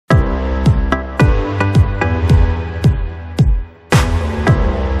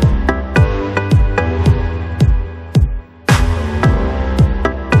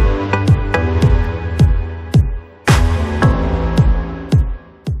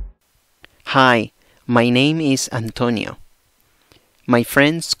Hi, my name is Antonio. My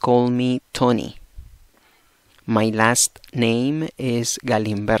friends call me Tony. My last name is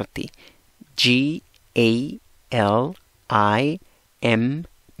Galimberti. Galimberti.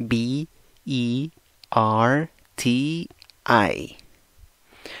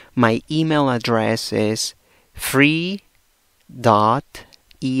 My email address is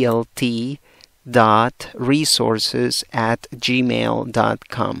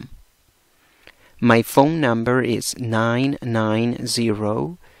free.elt.resources@gmail.com. My phone number is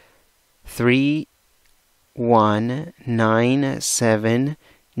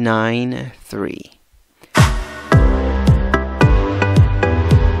 990-319793.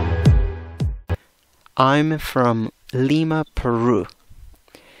 I'm from Lima, Peru.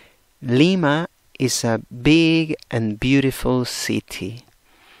 Lima is a big and beautiful city.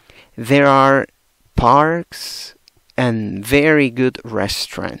 There are parks and very good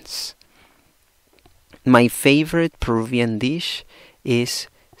restaurants. My favorite Peruvian dish is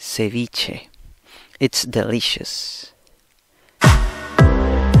ceviche. It's delicious.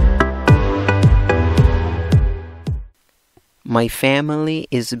 My family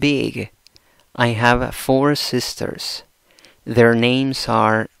is big. I have 4 sisters. Their names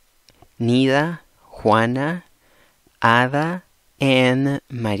are Nida, Juana, Ada, and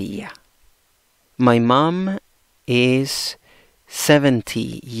Maria. My mom is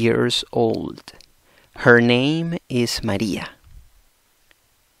 70 years old. Her name is Maria.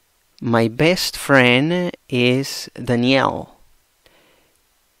 My best friend is Daniel.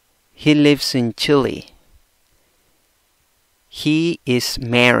 He lives in Chile. He is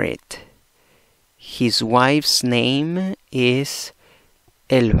married. His wife's name is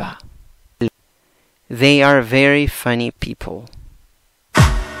Elba. They are very funny people.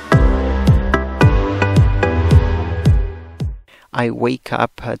 I wake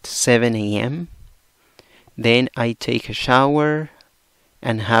up at 7 a.m. Then I take a shower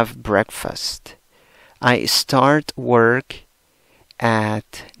and have breakfast. I start work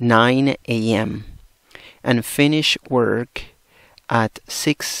at 9 a.m. and finish work at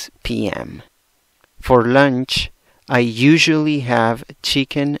 6 p.m. For lunch, I usually have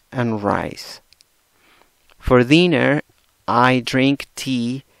chicken and rice. For dinner, I drink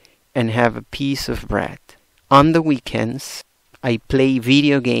tea and have a piece of bread. On the weekends, I play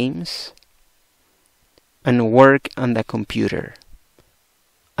video games and work on the computer.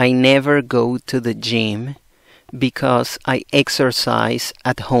 I never go to the gym because I exercise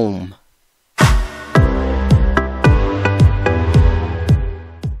at home.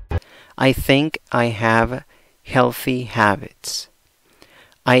 I think I have healthy habits.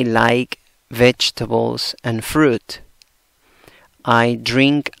 I like vegetables and fruit. I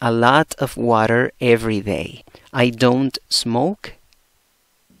drink a lot of water every day. I don't smoke,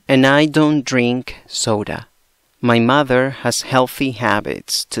 and I don't drink soda. My mother has healthy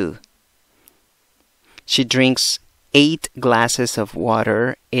habits too. She drinks 8 glasses of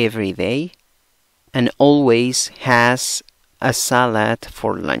water every day and always has a salad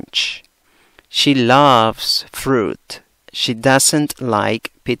for lunch. She loves fruit. She doesn't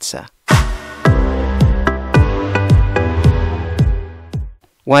like pizza.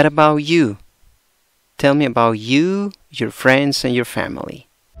 What about you? Tell me about you, your friends, and your family.